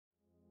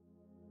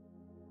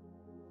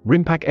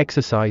RIMPAC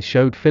Exercise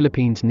showed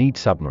Philippines need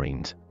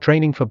submarines.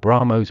 Training for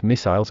BrahMos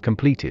Missiles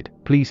completed.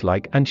 Please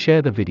like and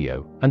share the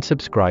video, and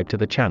subscribe to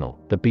the channel.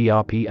 The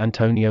BRP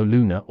Antonio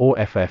Luna or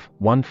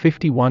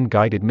FF-151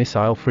 guided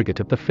missile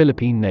frigate of the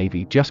Philippine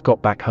Navy just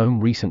got back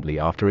home recently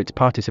after its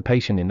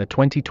participation in the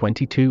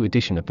 2022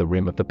 edition of the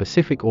Rim of the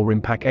Pacific or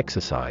RIMPAC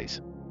Exercise.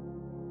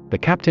 The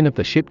captain of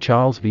the ship,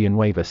 Charles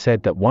Villanueva,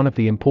 said that one of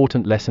the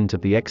important lessons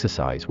of the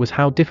exercise was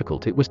how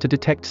difficult it was to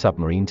detect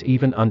submarines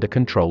even under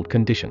controlled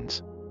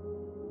conditions,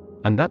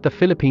 and that the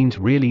Philippines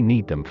really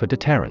need them for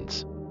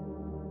deterrence.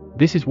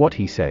 This is what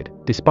he said: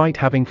 despite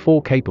having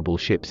 4 capable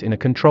ships in a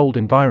controlled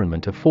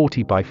environment of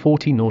 40 by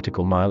 40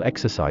 nautical mile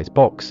exercise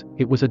box,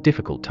 it was a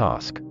difficult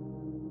task.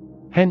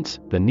 Hence,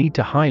 the need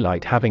to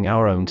highlight having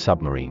our own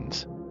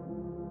submarines.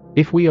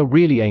 If we are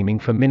really aiming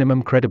for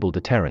minimum credible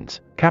deterrence,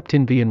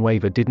 Captain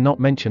Villanueva did not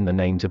mention the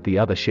names of the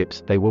other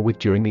ships they were with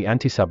during the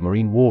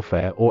anti-submarine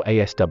warfare or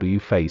ASW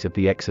phase of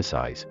the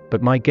exercise,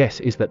 but my guess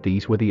is that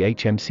these were the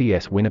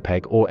HMCS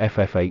Winnipeg or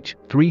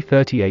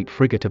FFH-338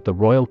 frigate of the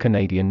Royal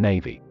Canadian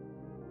Navy,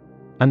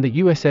 and the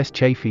USS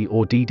Chafee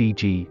or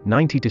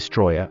DDG-90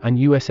 destroyer and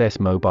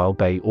USS Mobile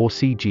Bay or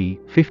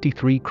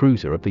CG-53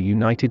 cruiser of the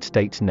United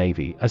States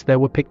Navy, as there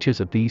were pictures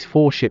of these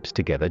 4 ships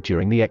together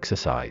during the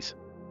exercise.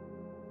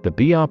 The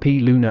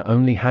BRP Luna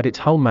only had its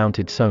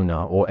hull-mounted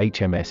sonar or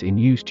HMS in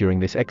use during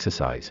this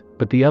exercise,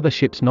 but the other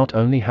ships not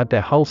only had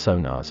their hull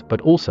sonars but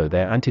also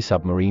their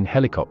anti-submarine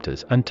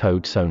helicopters and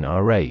towed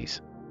sonar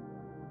arrays.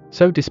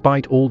 So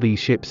despite all these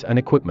ships and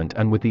equipment,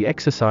 and with the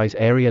exercise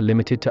area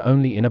limited to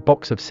only in a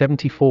box of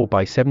 74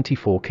 by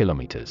 74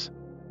 kilometers,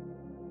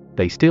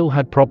 they still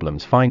had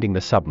problems finding the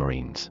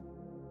submarines.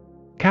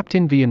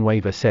 Captain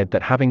Villanueva said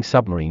that having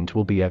submarines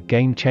will be a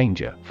game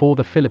changer for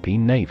the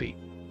Philippine Navy.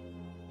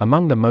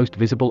 Among the most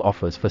visible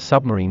offers for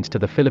submarines to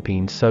the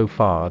Philippines so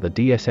far are the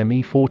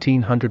DSME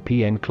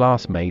 1400PN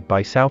class made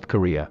by South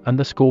Korea and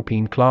the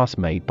Scorpene class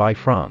made by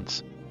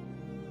France.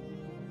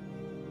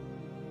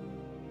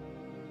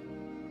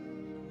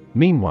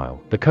 Meanwhile,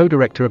 the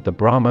co-director of the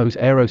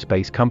BrahMos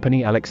Aerospace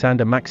company,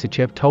 Alexander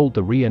Maksichev, told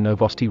the RIA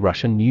Novosti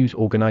Russian news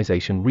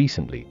organization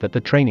recently that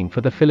the training for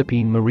the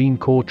Philippine Marine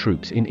Corps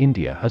troops in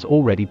India has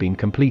already been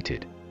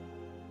completed.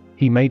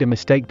 He made a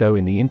mistake though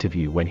in the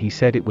interview when he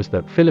said it was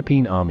the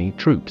Philippine Army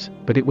troops,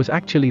 but it was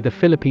actually the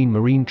Philippine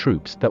Marine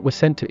troops that were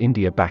sent to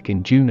India back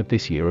in June of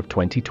this year of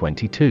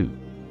 2022.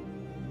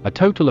 A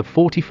total of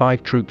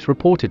 45 troops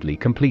reportedly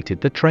completed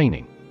the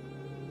training.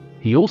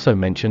 He also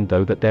mentioned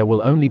though that there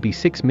will only be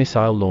 6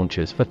 missile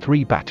launchers for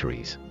 3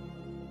 batteries.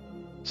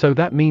 So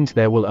that means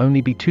there will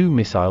only be 2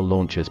 missile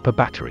launchers per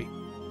battery.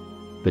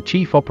 The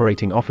chief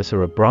operating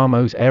officer of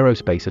BrahMos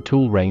Aerospace,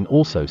 Atul, Rane,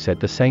 also said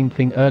the same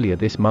thing earlier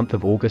this month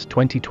of August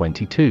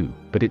 2022,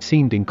 but it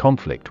seemed in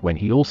conflict when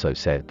he also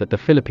said that the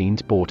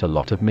Philippines bought a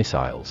lot of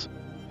missiles.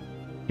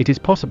 It is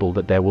possible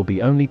that there will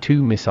be only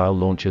 2 missile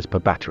launchers per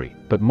battery,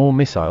 but more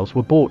missiles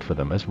were bought for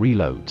them as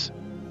reloads.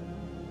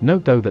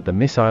 Note though that the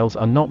missiles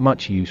are not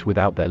much use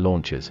without their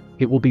launchers.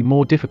 It will be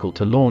more difficult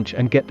to launch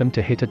and get them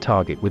to hit a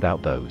target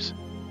without those.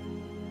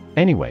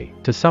 Anyway,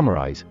 to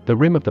summarize, the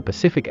Rim of the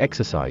Pacific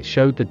exercise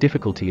showed the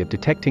difficulty of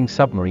detecting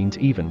submarines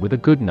even with a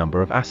good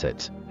number of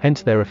assets,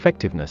 hence their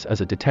effectiveness as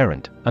a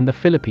deterrent, and the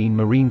Philippine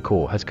Marine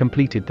Corps has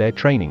completed their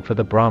training for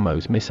the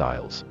BrahMos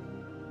missiles.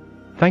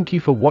 Thank you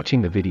for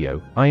watching the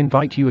video. I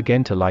invite you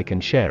again to like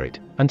and share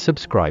it, and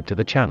subscribe to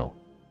the channel.